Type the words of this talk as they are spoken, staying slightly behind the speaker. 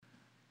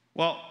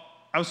Well,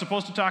 I was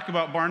supposed to talk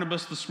about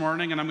Barnabas this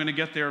morning, and I'm going to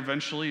get there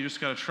eventually. You just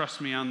got to trust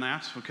me on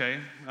that, okay?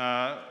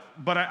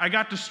 But I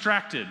got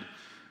distracted.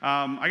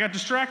 I got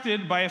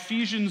distracted by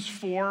Ephesians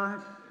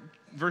 4,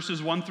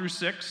 verses 1 through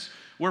 6,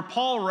 where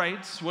Paul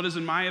writes what is,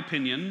 in my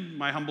opinion,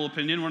 my humble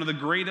opinion, one of the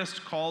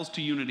greatest calls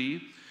to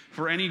unity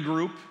for any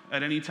group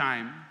at any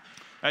time.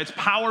 It's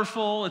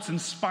powerful, it's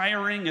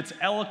inspiring, it's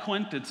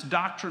eloquent, it's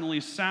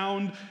doctrinally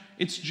sound,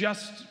 it's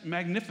just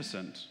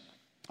magnificent.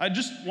 I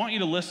just want you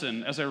to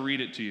listen as I read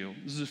it to you.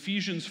 This is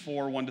Ephesians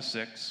 4, 1 to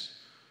 6.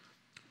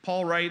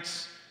 Paul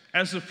writes,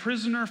 "As a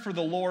prisoner for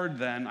the Lord,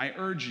 then, I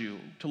urge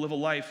you to live a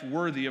life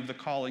worthy of the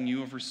calling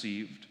you have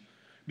received.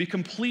 Be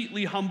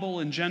completely humble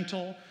and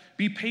gentle.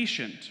 Be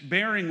patient,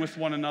 bearing with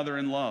one another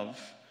in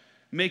love.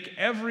 Make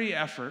every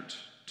effort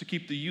to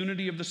keep the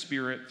unity of the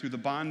Spirit through the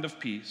bond of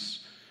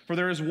peace. For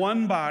there is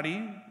one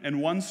body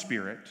and one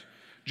Spirit,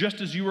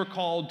 just as you were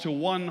called to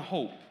one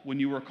hope when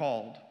you were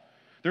called.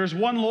 There is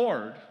one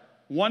Lord,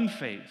 one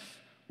faith,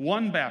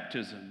 one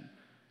baptism,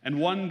 and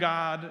one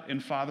God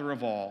and Father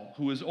of all,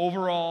 who is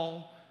over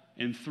all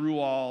and through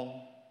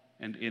all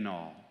and in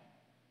all."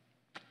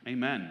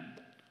 Amen.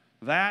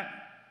 That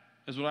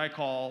is what I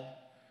call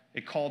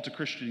a call to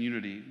Christian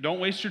unity. Don't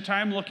waste your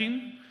time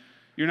looking.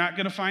 You're not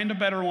going to find a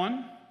better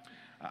one.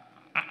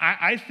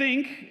 I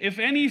think, if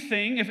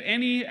anything, if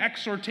any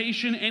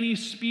exhortation, any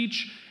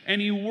speech,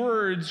 any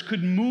words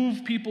could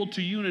move people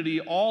to unity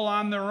all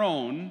on their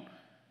own,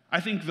 I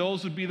think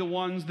those would be the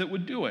ones that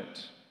would do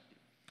it.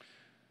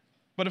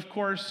 But of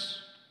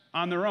course,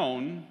 on their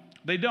own,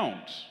 they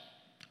don't.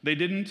 They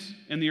didn't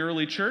in the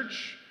early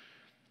church.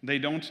 They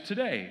don't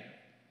today.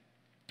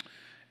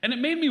 And it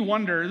made me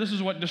wonder, this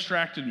is what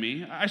distracted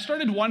me. I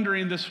started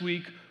wondering this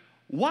week,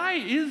 why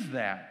is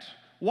that?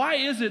 Why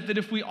is it that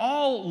if we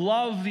all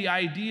love the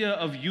idea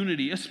of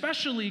unity,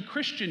 especially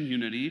Christian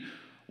unity,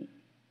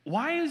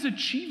 why is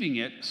achieving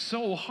it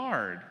so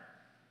hard?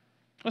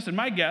 Listen,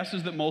 my guess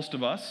is that most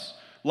of us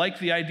like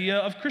the idea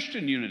of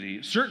Christian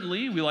unity.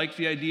 Certainly, we like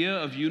the idea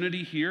of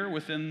unity here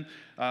within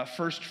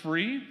First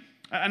Free.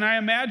 And I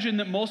imagine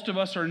that most of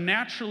us are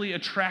naturally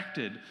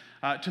attracted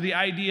to the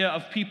idea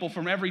of people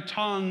from every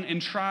tongue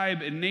and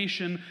tribe and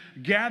nation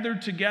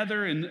gathered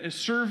together and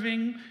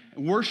serving,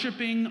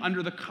 worshiping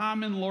under the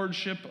common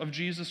lordship of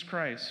Jesus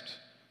Christ.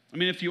 I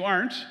mean, if you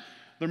aren't,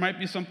 there might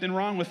be something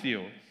wrong with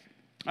you.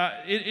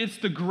 It's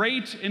the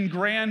great and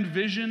grand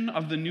vision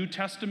of the New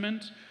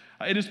Testament.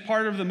 It is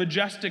part of the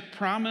majestic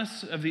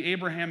promise of the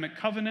Abrahamic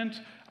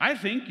covenant. I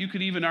think you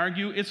could even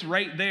argue it's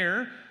right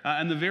there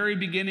in the very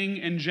beginning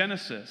in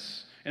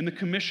Genesis, in the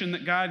commission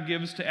that God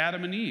gives to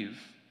Adam and Eve.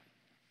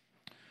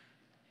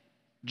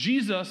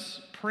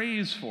 Jesus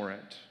prays for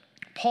it.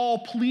 Paul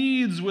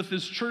pleads with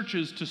his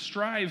churches to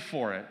strive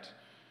for it.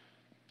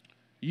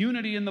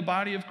 Unity in the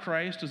body of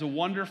Christ is a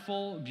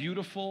wonderful,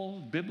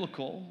 beautiful,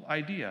 biblical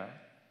idea.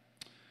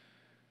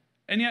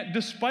 And yet,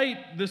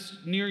 despite this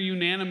near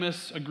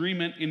unanimous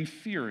agreement in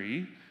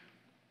theory,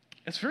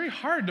 it's very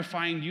hard to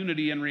find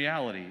unity in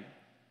reality,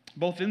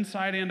 both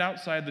inside and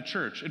outside the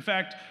church. In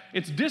fact,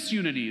 it's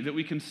disunity that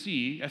we can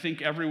see, I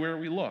think, everywhere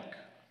we look.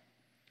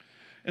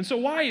 And so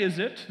why is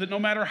it that no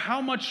matter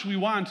how much we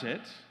want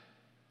it,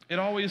 it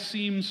always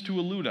seems to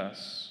elude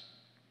us?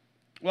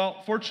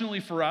 Well,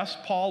 fortunately for us,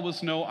 Paul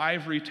was no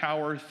ivory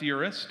tower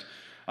theorist.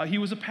 He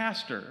was a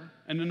pastor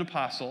and an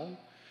apostle,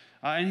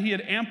 and he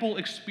had ample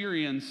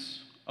experience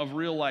of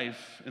real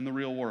life in the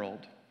real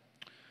world.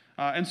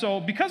 And so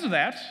because of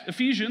that,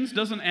 Ephesians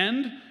doesn't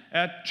end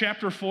at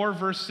chapter 4,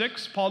 verse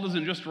 6. Paul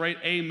doesn't just write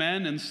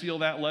amen and seal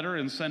that letter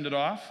and send it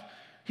off.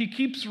 He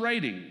keeps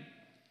writing.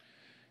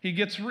 He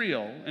gets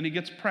real and he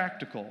gets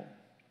practical.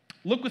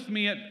 Look with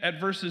me at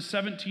verses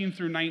 17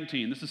 through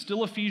 19. This is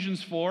still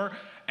Ephesians 4.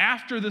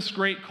 After this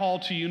great call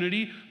to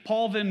unity,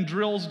 Paul then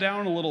drills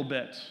down a little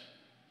bit.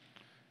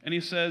 And he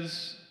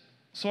says,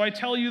 "So I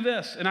tell you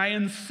this, and I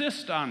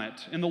insist on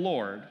it in the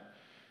Lord,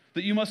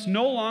 that you must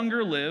no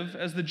longer live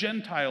as the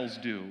Gentiles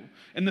do,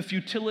 in the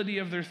futility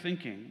of their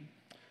thinking.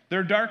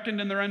 They're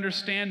darkened in their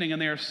understanding,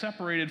 and they are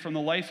separated from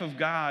the life of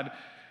God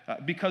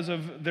because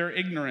of their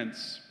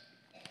ignorance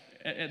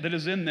that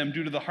is in them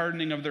due to the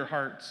hardening of their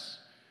hearts.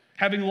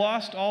 Having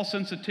lost all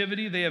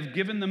sensitivity, they have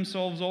given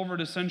themselves over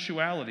to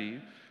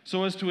sensuality,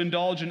 so as to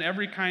indulge in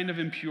every kind of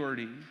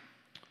impurity,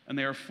 and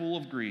they are full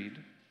of greed."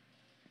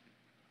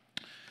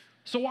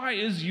 So why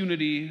is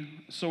unity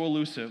so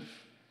elusive?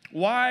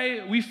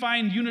 Why we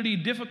find unity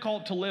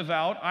difficult to live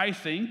out, I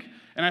think,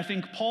 and I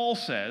think Paul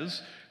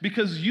says,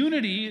 because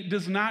unity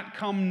does not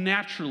come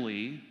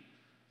naturally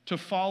to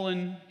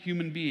fallen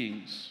human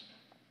beings.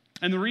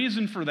 And the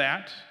reason for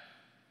that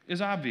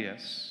is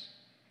obvious.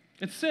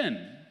 It's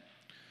sin.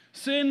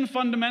 Sin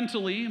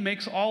fundamentally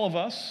makes all of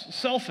us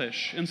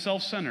selfish and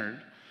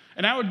self-centered.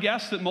 And I would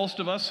guess that most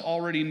of us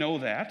already know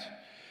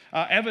that.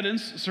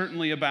 Evidence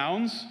certainly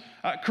abounds.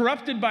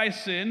 Corrupted by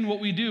sin, what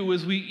we do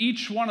is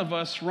each one of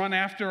us run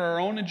after our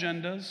own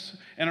agendas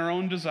and our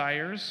own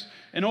desires.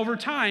 And over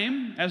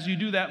time, as you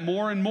do that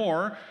more and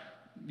more,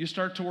 you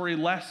start to worry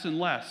less and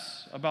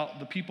less about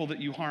the people that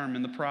you harm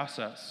in the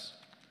process.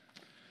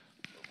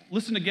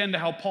 listen again to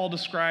how Paul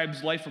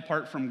describes life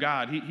apart from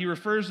God. He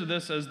refers to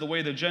this as the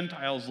way the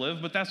Gentiles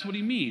live, but that's what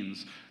he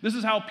means. This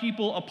is how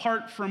people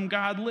apart from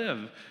God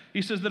live.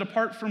 He says that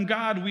apart from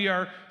God, we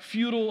are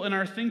futile in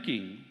our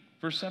thinking.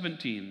 Verse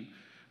 17.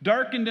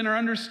 Darkened in our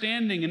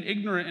understanding and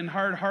ignorant and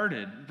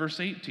hard-hearted. Verse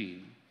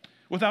 18.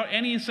 Without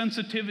any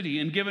sensitivity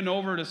and given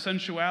over to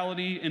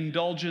sensuality,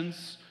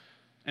 indulgence,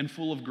 and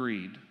full of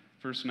greed.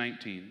 Verse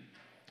 19.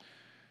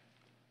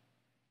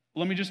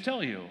 Let me just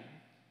tell you,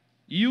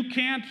 you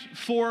can't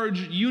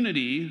forge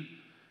unity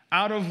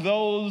out of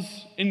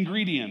those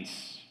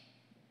ingredients.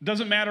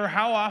 Doesn't matter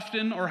how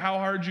often or how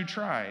hard you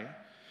try.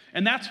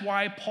 And that's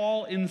why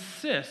Paul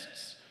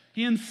insists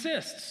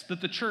that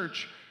the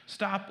church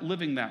stop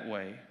living that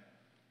way.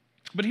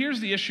 But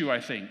here's the issue, I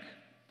think.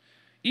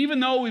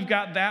 Even though we've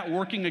got that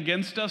working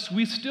against us,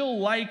 we still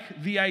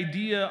like the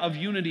idea of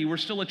unity. We're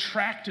still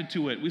attracted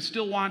to it. We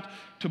still want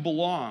to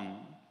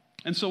belong.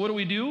 And so what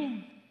do?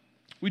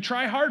 We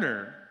try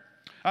harder.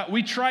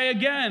 We try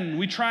again.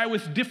 We try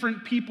with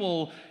different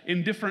people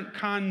in different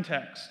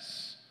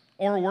contexts.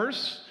 Or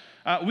worse,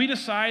 we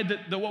decide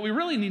that what we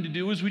really need to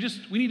do is we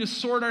need to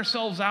sort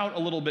ourselves out a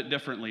little bit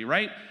differently,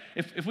 right?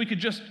 If we could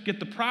just get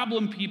the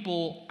problem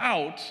people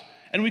out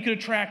and we could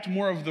attract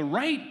more of the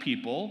right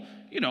people,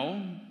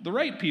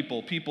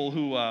 people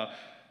who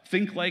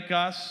think like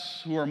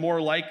us, who are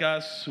more like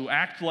us, who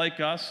act like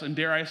us, and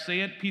dare I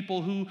say it,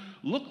 people who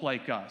look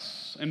like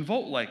us and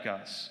vote like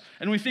us.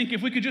 And we think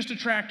if we could just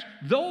attract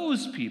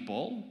those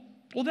people,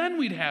 well, then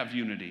we'd have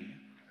unity.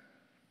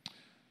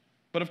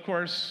 But of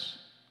course,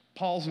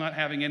 Paul's not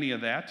having any of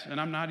that, and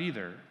I'm not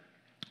either.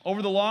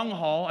 Over the long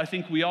haul, I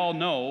think we all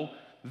know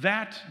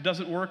that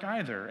doesn't work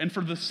either, and for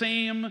the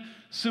same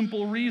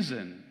simple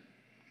reason.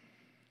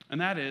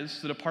 And that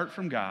is that apart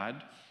from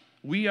God,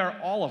 we are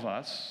all of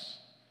us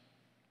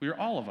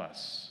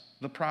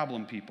the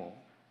problem people.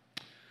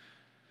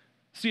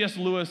 C.S.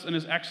 Lewis, in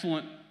his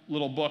excellent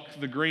little book,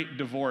 The Great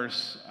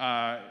Divorce,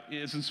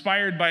 is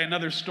inspired by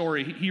another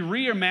story. He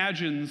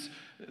reimagines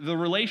the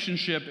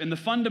relationship and the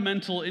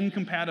fundamental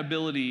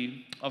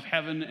incompatibility of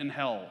heaven and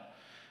hell.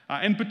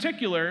 In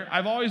particular,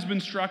 I've always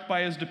been struck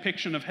by his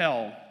depiction of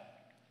hell.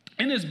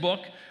 In his book,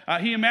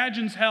 he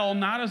imagines hell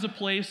not as a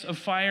place of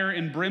fire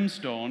and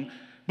brimstone,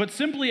 but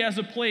simply as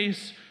a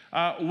place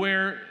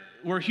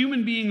where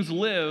human beings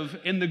live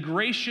and the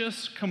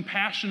gracious,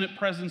 compassionate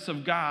presence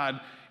of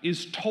God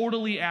is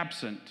totally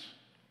absent.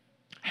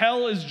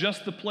 Hell is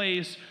just the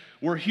place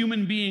where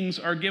human beings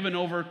are given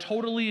over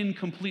totally and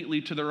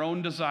completely to their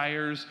own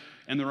desires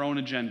and their own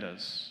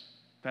agendas.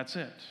 That's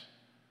it.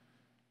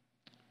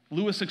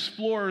 Lewis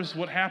explores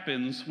what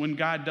happens when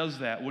God does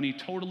that, when he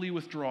totally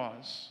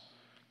withdraws.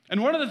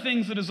 And one of the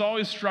things that has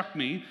always struck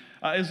me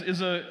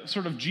is a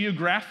sort of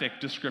geographic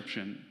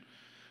description.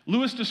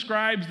 Lewis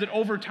describes that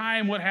over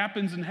time what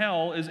happens in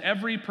hell is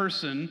every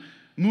person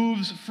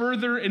moves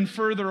further and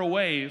further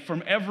away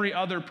from every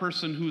other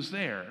person who's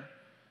there.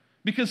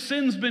 Because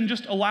sin's been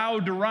just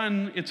allowed to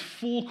run its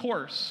full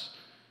course,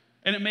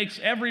 and it makes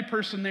every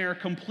person there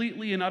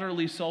completely and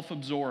utterly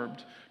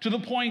self-absorbed, to the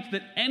point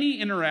that any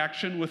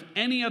interaction with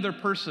any other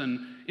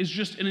person is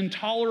just an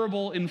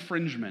intolerable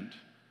infringement.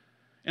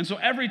 And so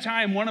every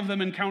time one of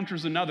them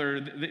encounters another,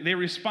 they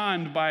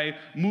respond by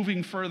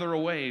moving further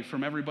away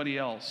from everybody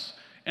else.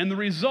 And the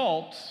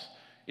result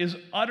is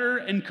utter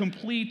and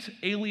complete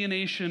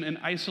alienation and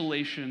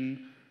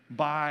isolation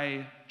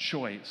by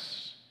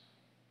choice.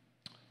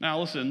 Now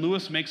listen,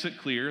 Lewis makes it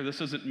clear this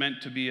isn't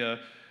meant to be a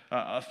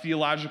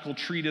theological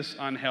treatise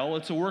on hell.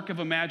 It's a work of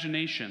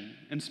imagination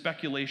and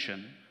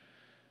speculation.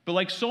 But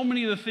like so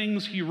many of the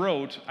things he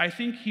wrote, I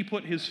think he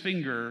put his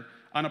finger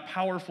on a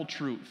powerful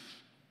truth.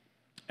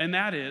 And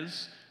that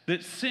is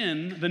that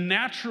sin, the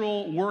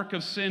natural work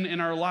of sin in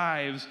our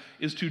lives,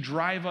 is to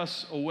drive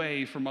us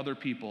away from other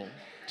people,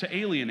 to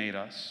alienate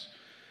us.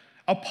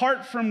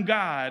 Apart from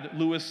God,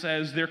 Lewis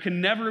says, there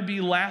can never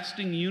be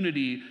lasting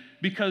unity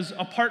because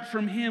apart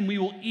from him, we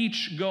will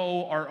each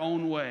go our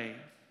own way.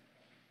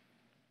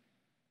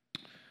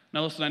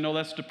 Now listen, I know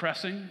that's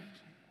depressing.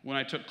 When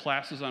I took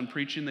classes on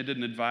preaching, they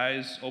didn't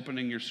advise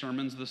opening your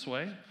sermons this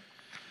way.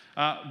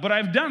 But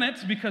I've done it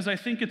because I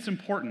think it's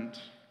important.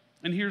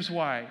 And here's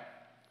why.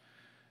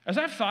 As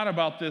I've thought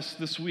about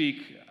this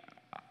week,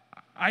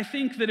 I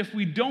think that if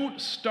we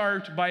don't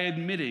start by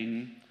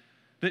admitting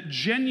that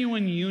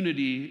genuine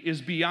unity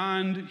is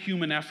beyond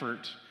human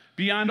effort,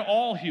 beyond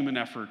all human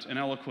effort and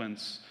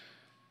eloquence,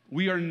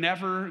 we are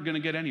never going to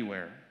get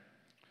anywhere.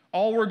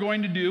 All we're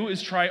going to do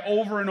is try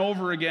over and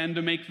over again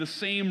to make the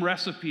same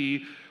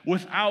recipe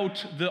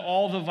without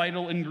all the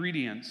vital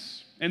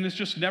ingredients. And it's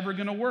just never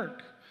going to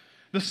work.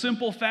 The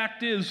simple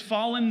fact is,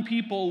 fallen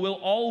people will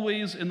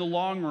always, in the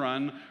long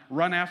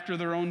run after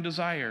their own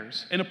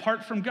desires. And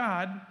apart from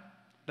God,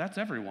 that's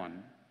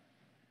everyone.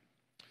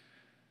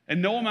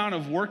 And no amount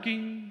of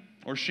working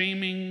or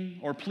shaming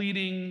or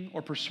pleading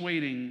or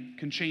persuading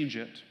can change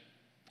it.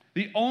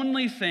 The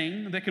only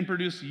thing that can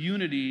produce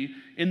unity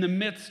in the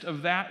midst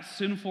of that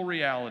sinful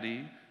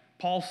reality,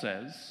 Paul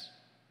says,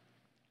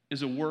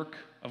 is a work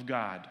of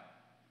God.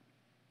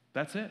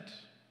 That's it.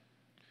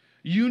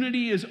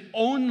 Unity is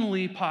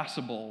only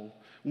possible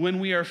when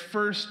we are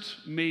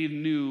first made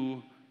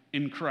new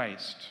in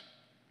Christ.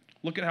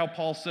 Look at how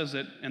Paul says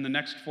it in the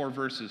next 4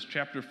 verses,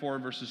 chapter 4,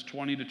 verses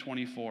 20 to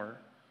 24.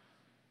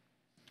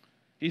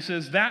 He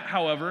says, "That,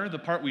 however," the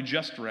part we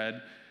just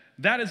read,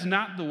 "that is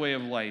not the way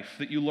of life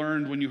that you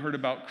learned when you heard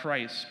about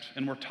Christ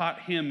and were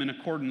taught him in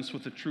accordance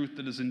with the truth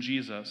that is in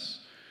Jesus.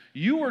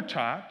 You were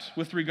taught,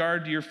 with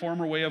regard to your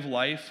former way of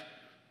life,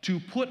 to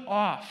put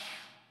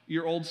off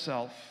your old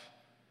self,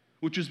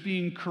 which is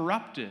being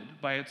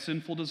corrupted by its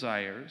sinful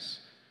desires,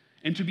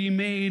 and to be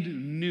made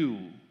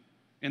new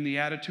in the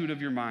attitude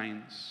of your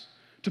minds,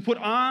 to put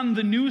on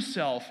the new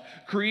self,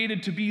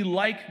 created to be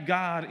like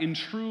God in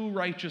true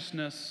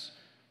righteousness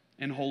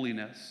and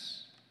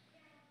holiness."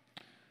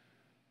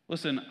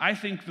 Listen, I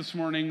think this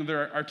morning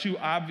there are 2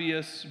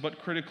 obvious but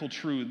critical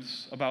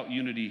truths about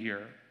unity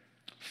here.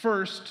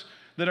 First,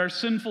 that our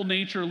sinful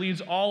nature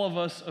leads all of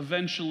us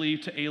eventually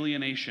to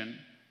alienation.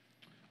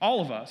 All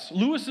of us.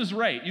 Lewis is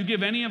right. You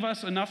give any of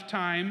us enough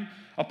time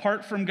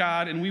apart from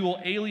God, and we will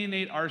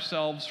alienate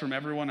ourselves from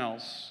everyone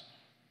else.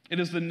 It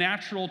is the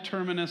natural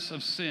terminus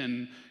of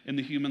sin in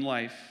the human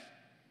life.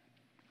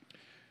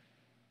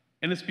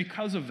 And it's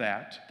because of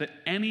that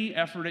any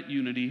effort at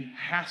unity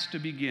has to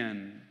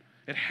begin.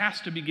 It has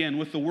to begin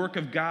with the work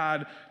of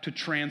God to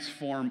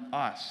transform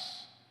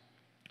us.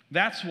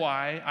 That's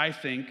why I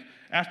think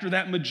after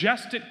that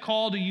majestic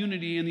call to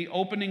unity in the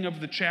opening of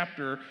the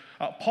chapter,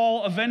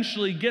 Paul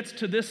eventually gets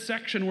to this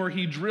section where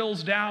he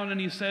drills down and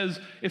he says,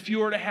 if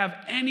you are to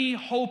have any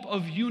hope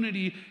of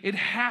unity, it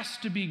has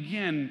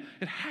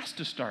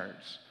to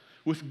start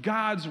with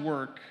God's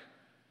work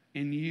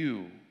in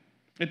you.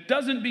 It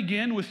doesn't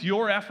begin with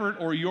your effort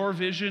or your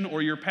vision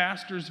or your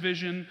pastor's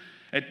vision.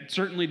 It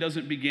certainly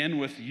doesn't begin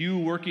with you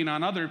working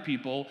on other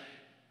people.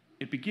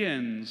 It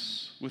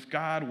begins with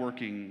God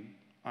working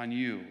on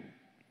you.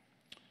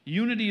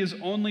 Unity is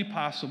only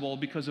possible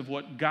because of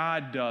what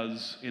God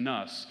does in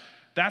us.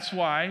 That's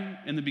why,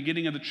 in the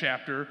beginning of the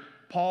chapter,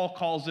 Paul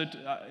calls it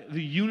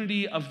the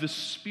unity of the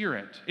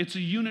Spirit. It's a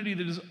unity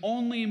that is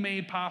only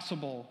made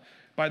possible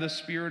by the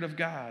Spirit of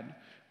God,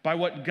 by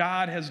what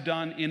God has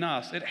done in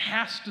us. It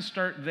has to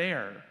start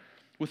there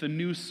with a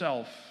new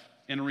self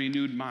and a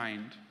renewed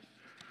mind.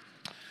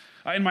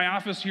 In my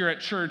office here at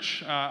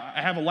church,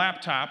 I have a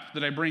laptop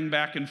that I bring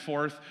back and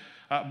forth.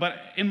 But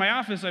in my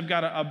office, I've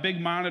got a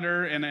big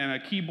monitor and a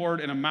keyboard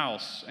and a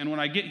mouse. And when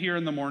I get here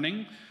in the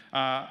morning,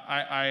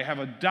 I have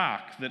a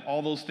dock that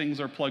all those things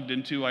are plugged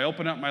into. I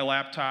open up my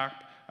laptop,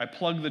 I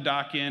plug the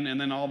dock in, and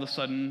then all of a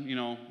sudden,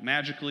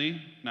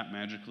 magically, not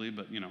magically,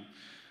 but,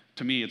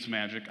 to me it's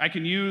magic, I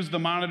can use the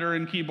monitor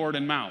and keyboard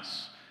and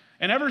mouse.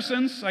 And ever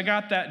since I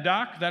got that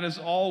dock, that has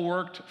all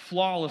worked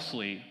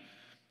flawlessly.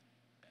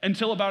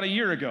 Until about a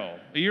year ago.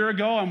 A year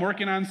ago, I'm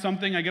working on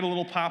something. I get a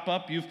little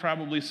pop-up. You've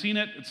probably seen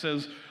it. It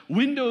says,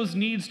 Windows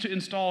needs to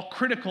install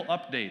critical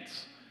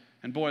updates.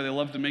 And boy, they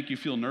love to make you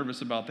feel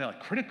nervous about that. Like,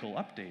 critical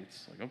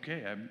updates? Like,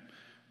 okay, I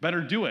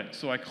better do it.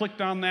 So I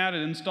clicked on that.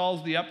 It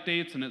installs the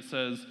updates, and it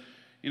says,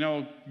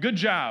 good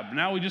job.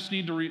 Now we just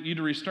need to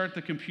restart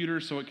the computer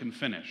so it can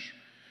finish.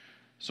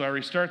 So I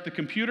restart the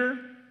computer,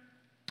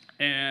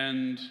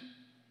 and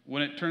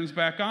when it turns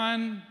back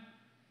on,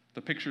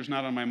 the picture's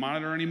not on my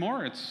monitor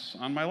anymore, it's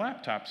on my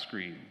laptop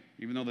screen.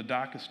 Even though the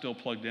dock is still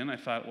plugged in, I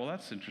thought, well,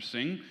 that's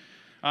interesting.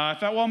 I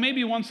thought, well,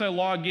 maybe once I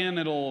log in,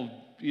 it'll,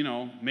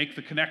 make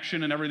the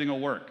connection and everything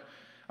will work.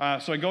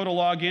 So I go to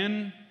log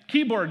in,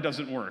 keyboard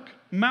doesn't work,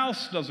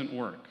 mouse doesn't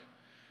work.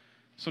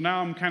 So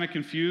now I'm kind of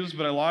confused,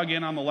 but I log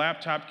in on the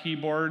laptop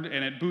keyboard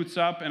and it boots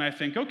up and I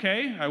think,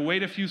 okay, I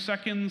wait a few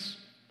seconds,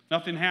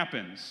 nothing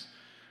happens.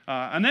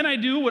 And then I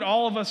do what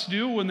all of us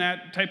do when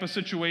that type of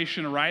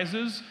situation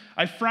arises.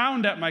 I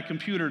frowned at my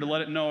computer to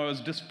let it know I was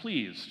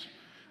displeased,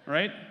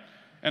 right?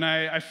 And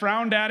I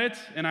frowned at it,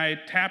 and I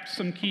tapped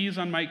some keys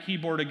on my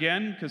keyboard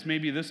again, because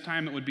maybe this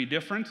time it would be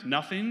different.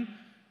 Nothing.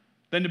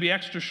 Then to be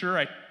extra sure,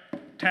 I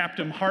tapped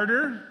them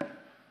harder.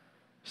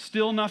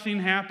 Still nothing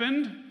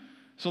happened.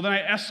 So then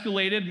I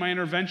escalated my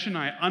intervention.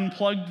 I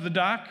unplugged the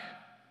dock,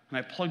 and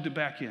I plugged it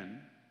back in.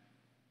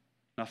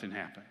 Nothing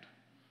happened.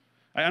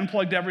 I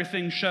unplugged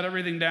everything, shut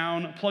everything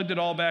down, plugged it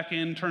all back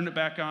in, turned it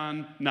back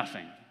on,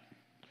 nothing.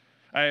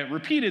 I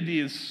repeated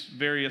these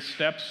various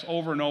steps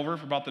over and over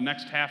for about the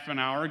next half an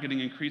hour,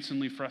 getting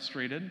increasingly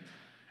frustrated,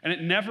 and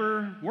it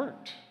never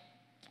worked.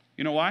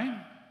 You know why?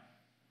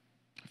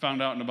 I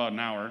found out in about an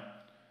hour.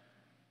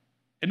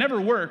 It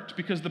never worked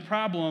because the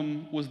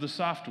problem was the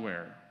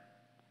software.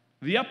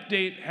 The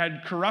update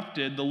had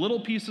corrupted the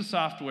little piece of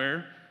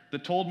software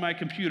that told my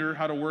computer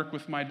how to work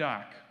with my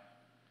dock.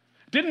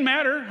 Didn't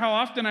matter how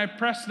often I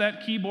pressed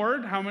that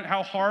keyboard,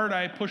 how hard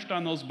I pushed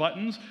on those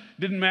buttons.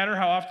 Didn't matter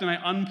how often I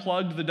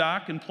unplugged the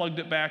dock and plugged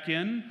it back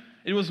in.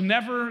 It was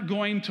never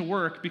going to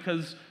work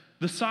because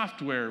the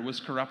software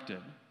was corrupted.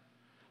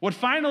 What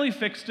finally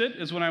fixed it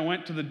is when I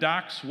went to the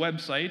dock's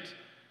website,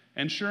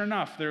 and sure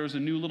enough, there was a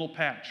new little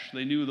patch.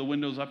 They knew the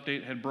Windows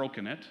update had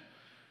broken it.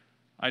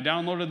 I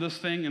downloaded this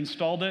thing,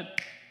 installed it,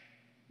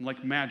 and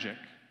like magic,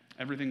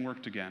 everything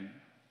worked again.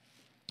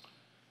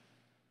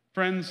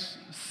 Friends,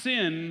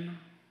 sin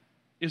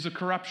is a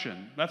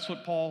corruption. That's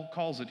what Paul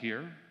calls it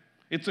here.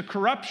 It's a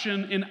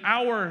corruption in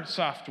our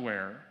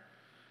software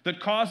that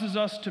causes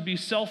us to be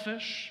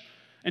selfish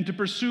and to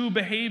pursue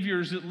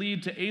behaviors that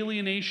lead to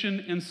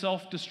alienation and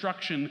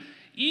self-destruction,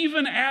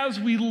 even as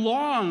we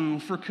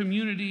long for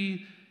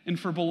community and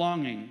for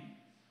belonging.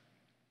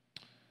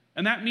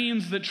 And that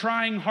means that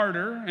trying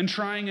harder and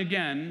trying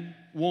again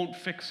won't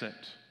fix it.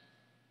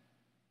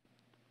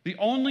 The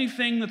only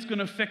thing that's going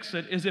to fix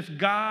it is if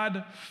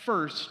God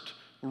first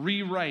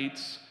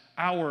rewrites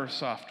our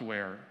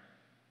software.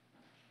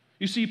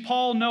 You see,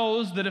 Paul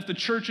knows that if the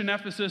church in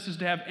Ephesus is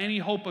to have any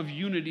hope of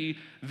unity,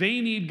 they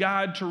need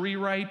God to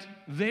rewrite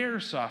their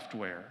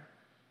software.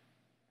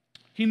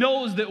 He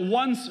knows that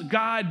once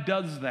God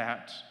does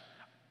that,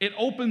 it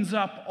opens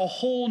up a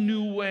whole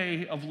new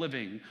way of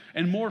living,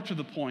 and more to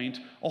the point,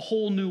 a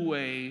whole new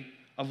way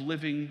of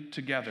living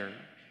together.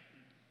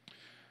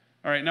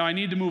 All right, now I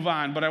need to move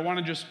on, but I want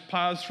to just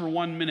pause for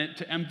 1 minute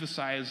to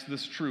emphasize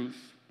this truth.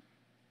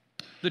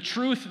 The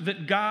truth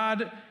that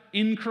God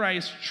in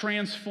Christ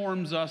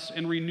transforms us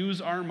and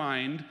renews our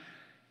mind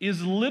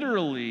is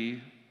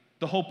literally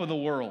the hope of the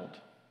world.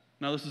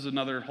 Now, this is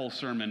another whole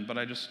sermon, but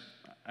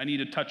I need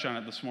to touch on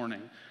it this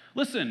morning.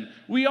 Listen,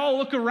 we all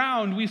look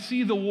around, we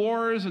see the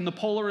wars and the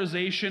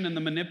polarization and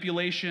the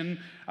manipulation,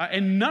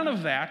 and none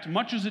of that,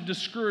 much as it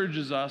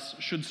discourages us,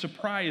 should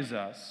surprise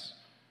us,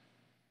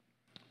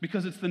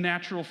 because it's the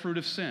natural fruit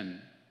of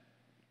sin.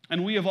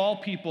 And we of all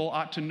people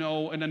ought to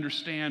know and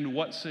understand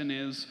what sin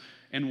is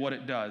and what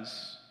it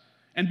does.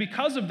 And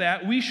because of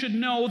that, we should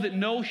know that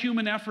no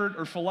human effort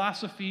or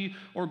philosophy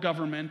or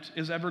government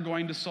is ever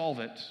going to solve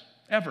it,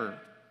 ever.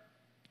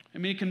 I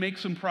mean, it can make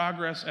some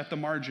progress at the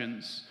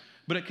margins,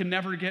 but it can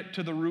never get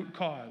to the root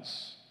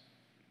cause.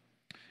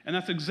 And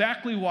that's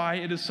exactly why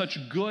it is such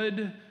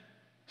good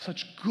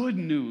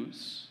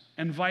news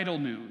and vital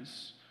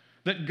news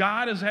that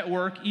God is at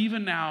work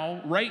even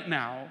now, right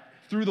now,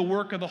 through the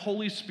work of the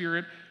Holy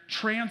Spirit,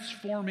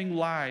 transforming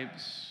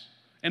lives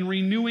and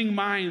renewing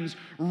minds,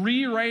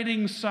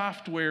 rewriting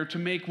software to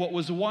make what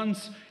was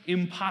once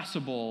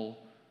impossible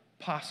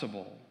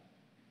possible.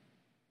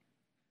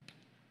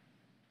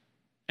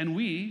 And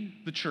we,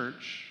 the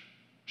church,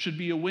 should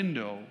be a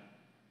window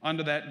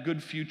onto that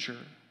good future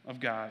of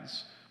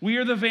God's. We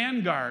are the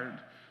vanguard.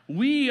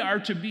 We are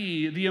to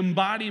be the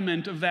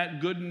embodiment of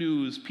that good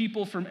news.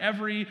 People from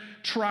every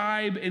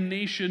tribe and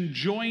nation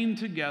joined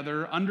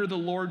together under the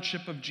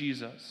lordship of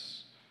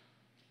Jesus.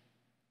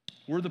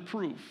 We're the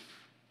proof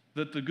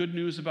that the good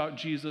news about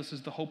Jesus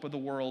is the hope of the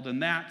world,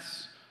 and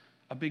that's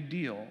a big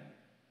deal.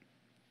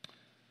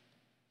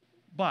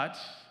 But,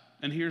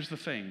 and here's the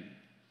thing,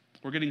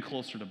 we're getting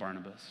closer to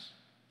Barnabas,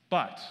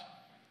 but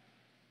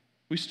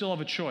we still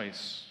have a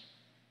choice.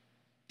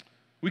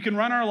 We can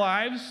run our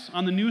lives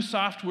on the new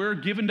software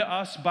given to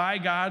us by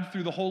God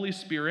through the Holy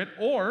Spirit,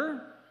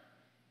 or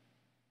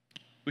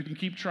we can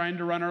keep trying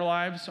to run our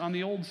lives on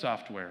the old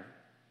software.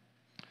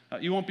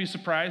 You won't be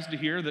surprised to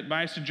hear that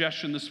my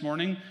suggestion this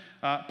morning,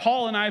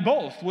 Paul and I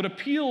both would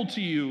appeal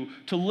to you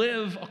to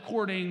live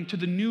according to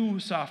the new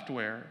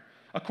software,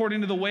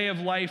 according to the way of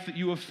life that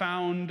you have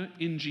found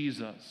in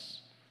Jesus.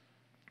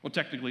 Well,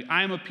 technically,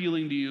 I'm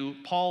appealing to you.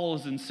 Paul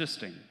is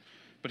insisting,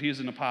 but he is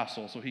an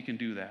apostle, so he can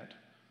do that.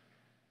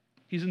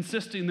 He's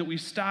insisting that we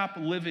stop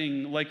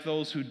living like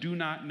those who do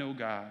not know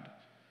God.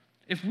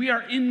 If we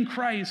are in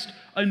Christ,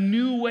 a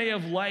new way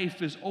of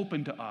life is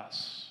open to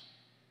us.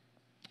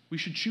 We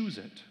should choose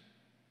it.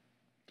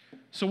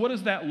 So what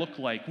does that look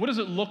like? What does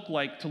it look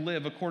like to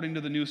live according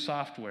to the new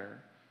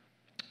software?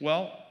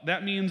 Well,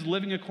 that means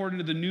living according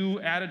to the new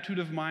attitude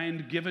of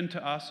mind given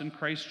to us in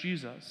Christ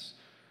Jesus.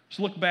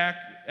 So look back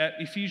at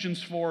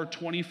Ephesians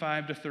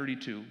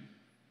 4:25-32.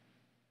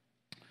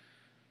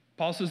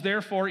 Paul says,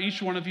 "Therefore,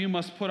 each one of you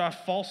must put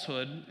off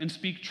falsehood and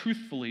speak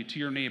truthfully to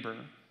your neighbor,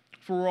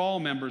 for we're all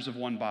members of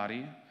one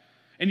body.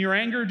 In your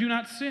anger, do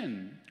not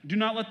sin. Do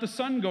not let the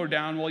sun go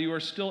down while you are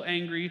still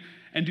angry,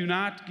 and do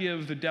not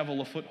give the devil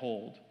a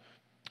foothold.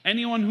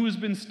 Anyone who has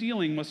been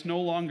stealing must no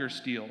longer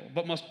steal,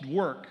 but must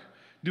work,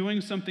 doing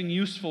something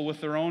useful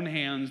with their own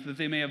hands, that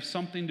they may have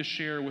something to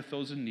share with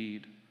those in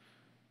need.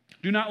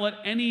 Do not let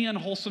any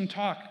unwholesome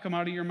talk come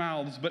out of your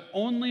mouths, but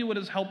only what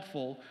is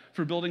helpful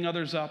for building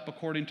others up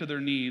according to their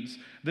needs,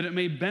 that it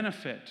may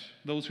benefit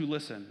those who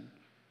listen.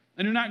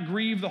 And do not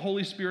grieve the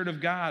Holy Spirit of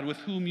God, with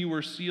whom you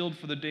were sealed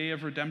for the day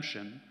of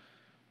redemption.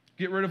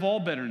 Get rid of all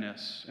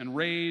bitterness and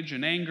rage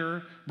and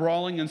anger,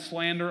 brawling and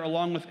slander,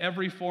 along with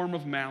every form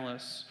of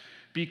malice.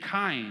 Be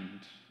kind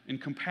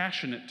and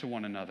compassionate to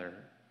one another,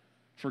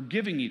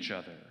 forgiving each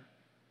other,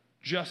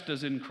 just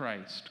as in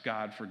Christ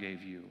God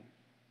forgave you."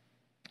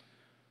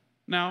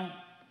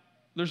 Now,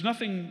 there's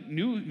nothing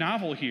new,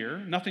 novel here,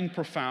 nothing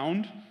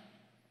profound.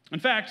 In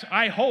fact,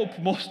 I hope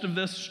most of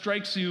this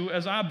strikes you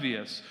as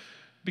obvious,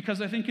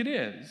 because I think it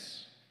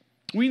is.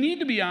 We need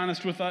to be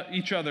honest with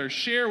each other,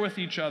 share with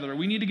each other.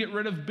 We need to get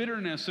rid of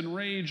bitterness and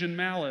rage and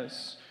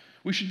malice.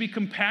 We should be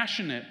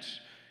compassionate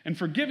and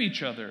forgive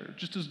each other,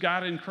 just as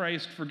God in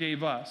Christ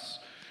forgave us.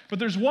 But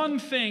there's one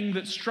thing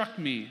that struck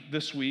me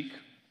this week,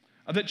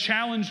 that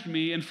challenged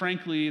me, and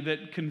frankly,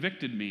 that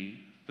convicted me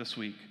this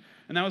week.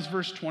 And that was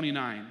verse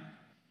 29.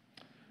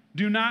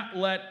 Do not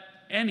let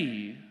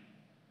any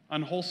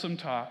unwholesome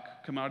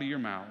talk come out of your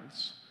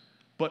mouths,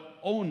 but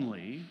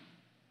only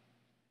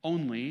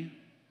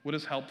what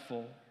is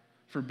helpful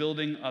for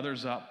building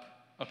others up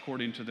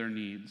according to their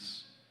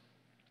needs.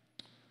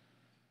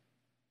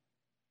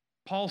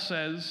 Paul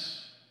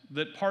says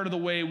that part of the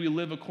way we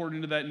live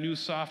according to that new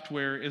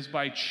software is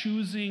by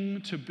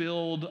choosing to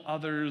build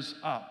others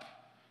up.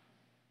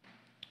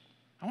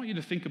 I want you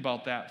to think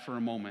about that for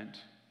a moment.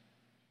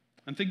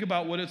 And think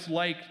about what it's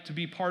like to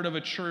be part of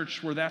a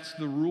church where that's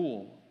the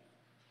rule.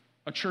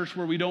 A church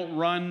where we don't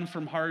run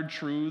from hard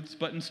truths,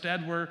 but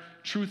instead where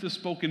truth is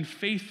spoken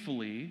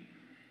faithfully,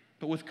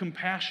 but with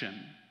compassion,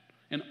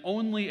 and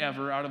only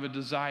ever out of a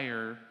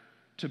desire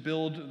to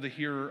build the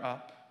hearer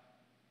up.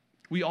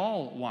 We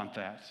all want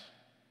that.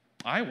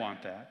 I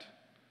want that.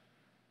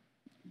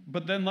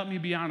 But then let me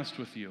be honest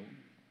with you.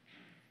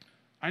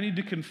 I need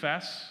to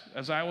confess,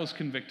 as I was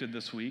convicted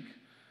this week,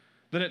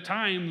 that at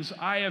times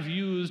I have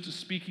used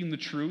speaking the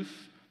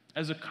truth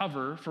as a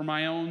cover for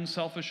my own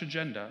selfish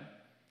agenda.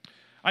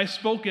 I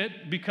spoke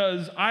it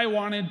because I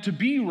wanted to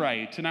be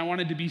right, and I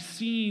wanted to be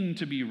seen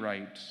to be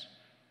right.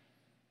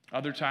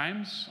 Other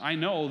times, I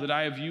know that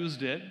I have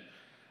used it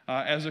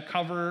as a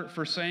cover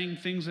for saying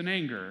things in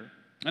anger.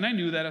 And I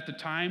knew that at the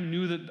time,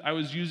 knew that I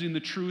was using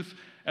the truth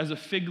as a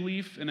fig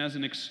leaf and as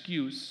an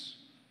excuse.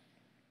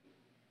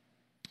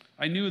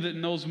 I knew that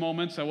in those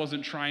moments I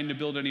wasn't trying to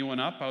build anyone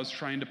up. I was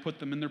trying to put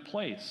them in their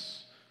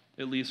place,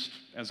 at least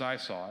as I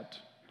saw it.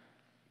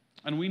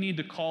 And we need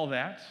to call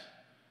that,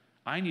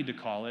 I need to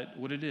call it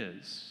what it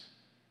is.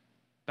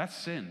 That's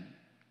sin.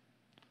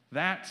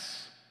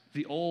 That's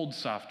the old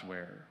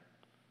software.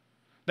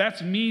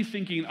 That's me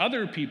thinking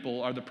other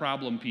people are the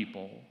problem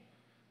people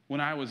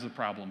when I was the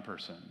problem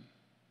person.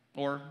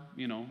 Or,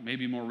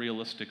 maybe more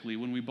realistically,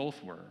 when we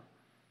both were.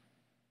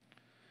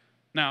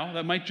 Now,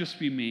 that might just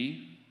be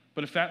me,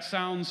 but if that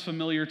sounds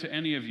familiar to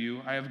any of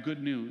you, I have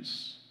good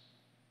news.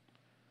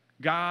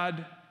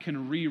 God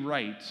can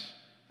rewrite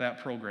that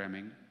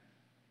programming.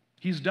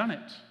 He's done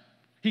it.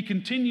 He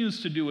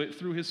continues to do it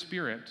through His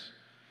Spirit.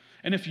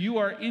 And if you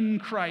are in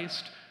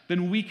Christ,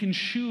 then we can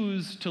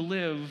choose to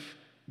live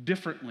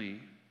differently.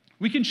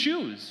 We can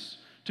choose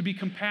to be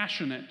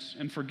compassionate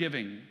and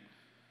forgiving,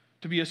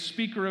 to be a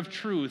speaker of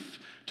truth,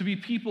 to be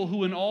people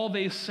who in all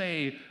they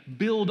say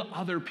build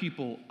other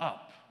people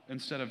up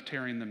instead of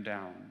tearing them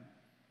down.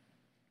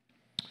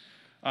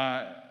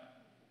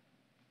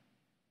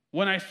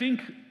 When I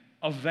think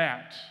of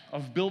that,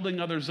 of building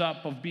others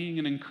up, of being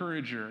an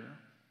encourager,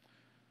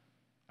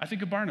 I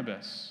think of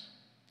Barnabas.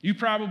 You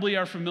probably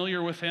are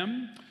familiar with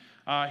him.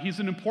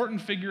 He's an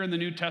important figure in the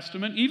New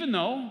Testament, even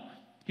though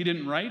he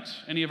didn't write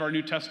any of our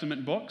New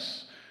Testament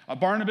books.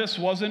 Barnabas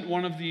wasn't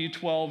one of the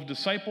 12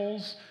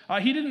 disciples.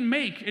 He didn't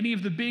make any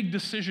of the big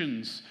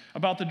decisions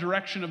about the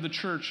direction of the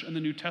church in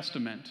the New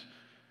Testament.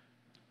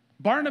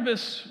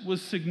 Barnabas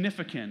was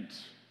significant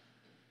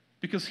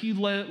because he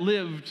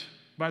lived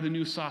by the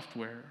new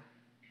software.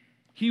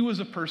 He was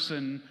a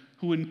person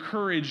who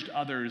encouraged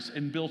others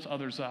and built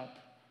others up.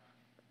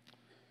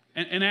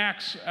 In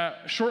Acts,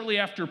 shortly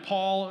after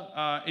Paul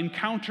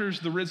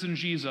encounters the risen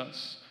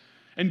Jesus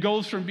and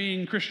goes from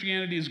being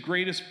Christianity's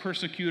greatest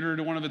persecutor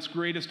to one of its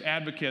greatest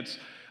advocates,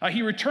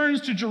 he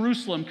returns to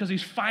Jerusalem because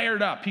he's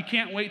fired up. He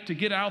can't wait to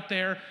get out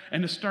there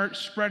and to start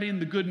spreading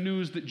the good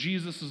news that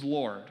Jesus is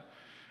Lord.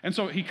 And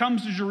so he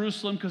comes to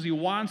Jerusalem because he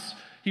wants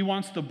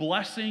the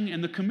blessing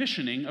and the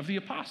commissioning of the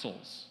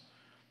apostles.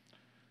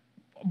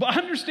 But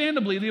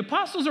understandably, the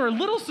apostles are a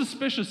little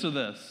suspicious of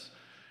this.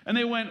 And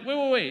they went,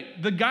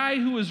 wait. The guy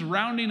who was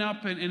rounding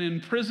up and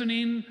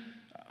imprisoning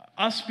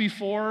us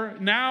before,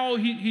 now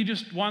he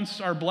just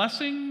wants our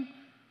blessing?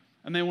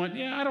 And they went,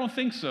 yeah, I don't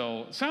think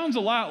so. Sounds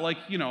a lot like,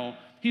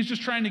 he's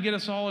just trying to get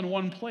us all in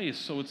one place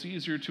so it's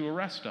easier to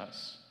arrest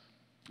us.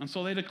 And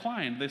so they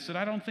declined. They said,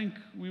 I don't think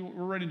we're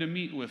ready to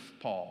meet with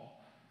Paul.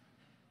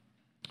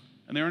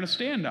 And they were in a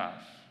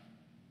standoff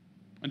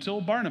until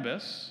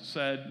Barnabas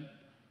said,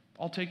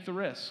 I'll take the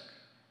risk.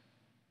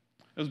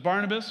 It was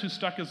Barnabas who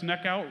stuck his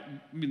neck out,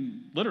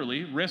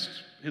 literally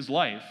risked his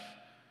life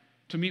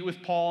to meet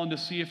with Paul and to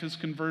see if his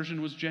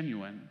conversion was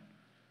genuine.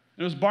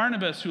 It was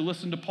Barnabas who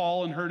listened to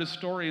Paul and heard his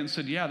story and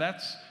said, yeah,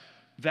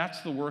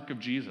 that's the work of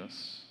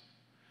Jesus.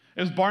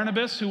 It was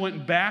Barnabas who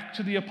went back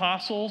to the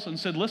apostles and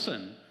said,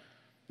 listen,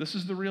 this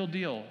is the real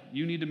deal.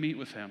 You need to meet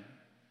with him.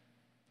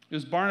 It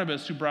was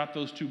Barnabas who brought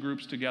those two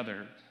groups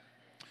together.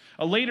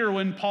 Later,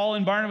 when Paul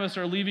and Barnabas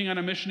are leaving on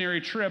a missionary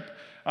trip,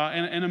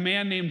 and a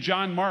man named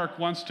John Mark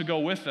wants to go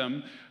with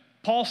them,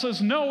 Paul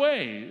says, no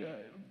way.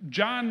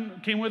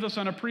 John came with us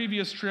on a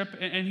previous trip,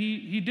 and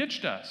he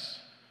ditched us.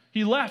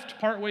 He left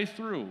partway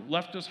through,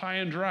 left us high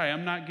and dry.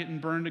 I'm not getting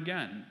burned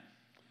again.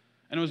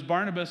 And it was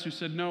Barnabas who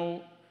said,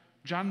 no,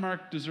 John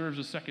Mark deserves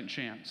a second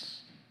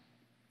chance.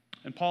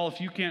 And Paul, if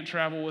you can't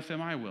travel with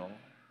him, I will.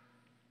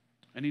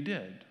 And he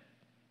did.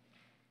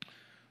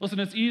 Listen,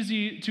 it's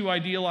easy to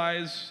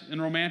idealize and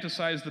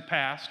romanticize the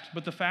past,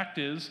 but the fact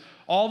is,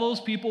 all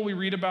those people we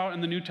read about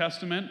in the New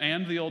Testament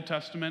and the Old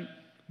Testament,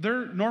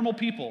 they're normal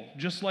people,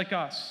 just like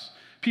us.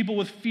 People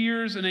with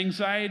fears and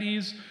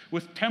anxieties,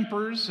 with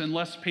tempers and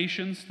less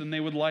patience than they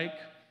would like.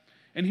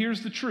 And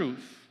here's the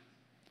truth.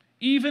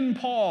 Even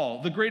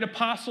Paul, the great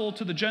apostle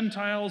to the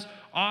Gentiles,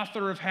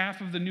 author of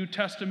half of the New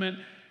Testament,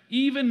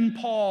 even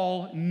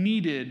Paul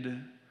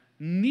needed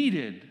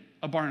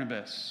a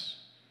Barnabas.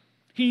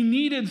 He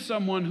needed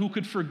someone who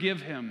could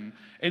forgive him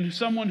and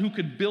someone who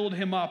could build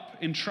him up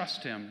and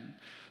trust him,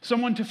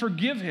 someone to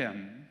forgive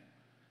him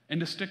and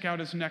to stick out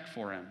his neck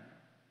for him.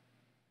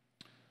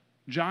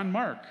 John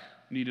Mark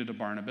needed a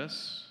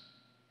Barnabas,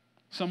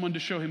 someone to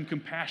show him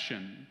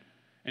compassion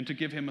and to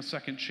give him a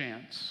second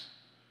chance.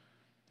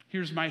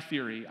 Here's my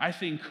theory. I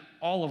think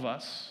all of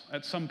us,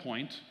 at some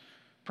point,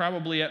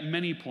 probably at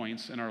many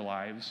points in our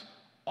lives,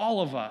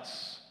 all of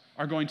us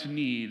are going to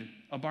need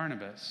a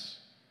Barnabas.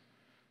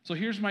 So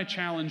here's my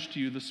challenge to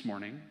you this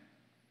morning.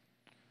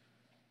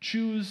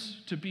 Choose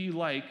to be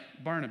like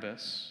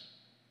Barnabas.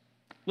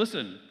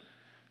 Listen,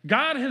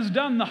 God has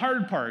done the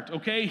hard part,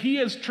 okay? He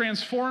has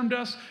transformed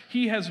us.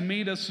 He has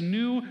made us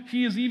new.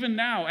 He is even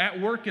now at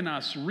work in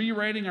us,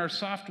 rewriting our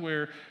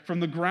software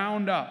from the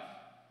ground up.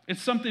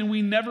 It's something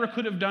we never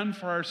could have done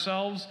for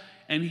ourselves,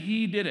 and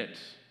He did it.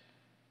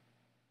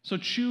 So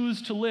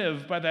choose to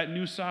live by that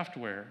new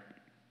software,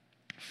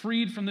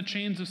 freed from the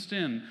chains of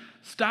sin.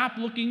 Stop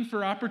looking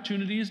for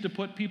opportunities to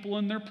put people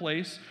in their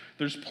place.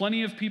 There's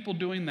plenty of people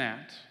doing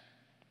that.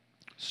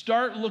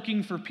 Start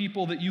looking for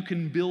people that you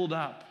can build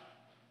up.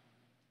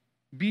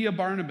 Be a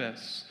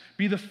Barnabas.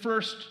 Be the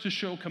first to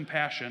show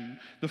compassion,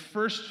 the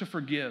first to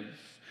forgive,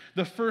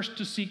 the first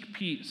to seek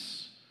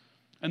peace,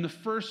 and the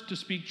first to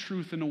speak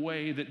truth in a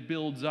way that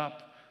builds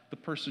up the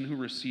person who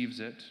receives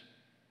it.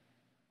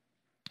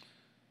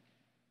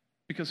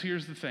 Because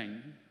here's the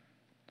thing.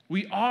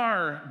 We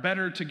are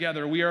better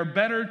together. We are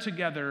better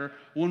together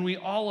when we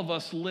all of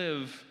us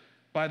live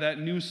by that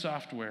new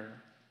software,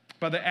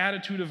 by the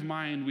attitude of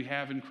mind we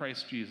have in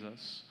Christ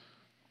Jesus.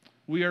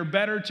 We are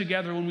better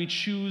together when we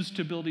choose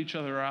to build each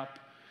other up.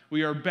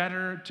 We are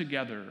better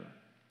together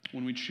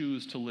when we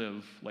choose to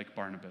live like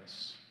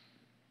Barnabas.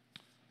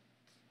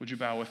 Would you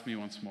bow with me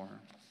once more?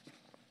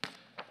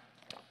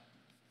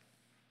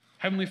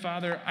 Heavenly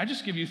Father, I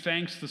just give you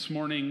thanks this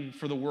morning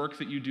for the work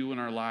that you do in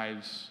our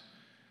lives.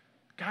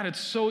 God,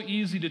 it's so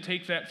easy to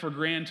take that for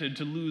granted,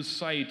 to lose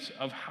sight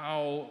of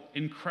how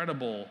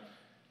incredible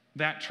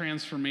that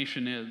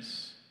transformation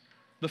is.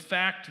 The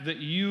fact that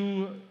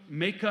you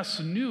make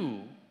us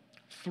new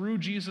through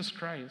Jesus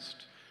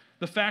Christ.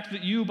 The fact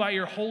that you, by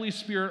your Holy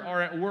Spirit,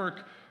 are at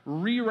work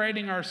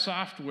rewriting our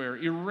software,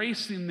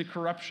 erasing the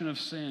corruption of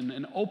sin,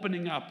 and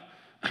opening up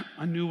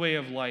a new way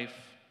of life.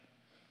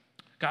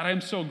 God,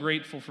 I'm so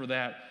grateful for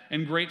that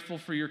and grateful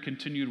for your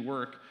continued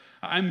work.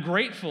 I'm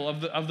grateful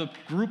of the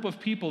group of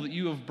people that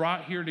you have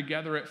brought here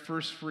together at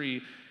First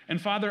Free. And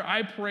Father,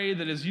 I pray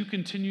that as you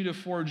continue to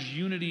forge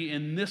unity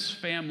in this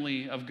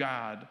family of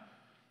God,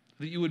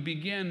 that you would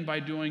begin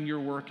by doing your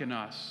work in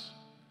us.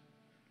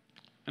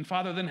 And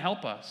Father, then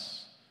help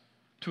us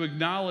to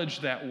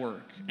acknowledge that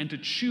work and to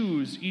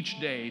choose each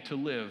day to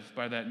live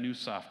by that new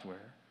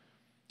software.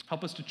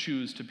 Help us to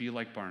choose to be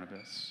like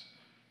Barnabas.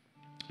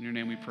 In your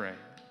name we pray.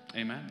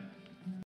 Amen.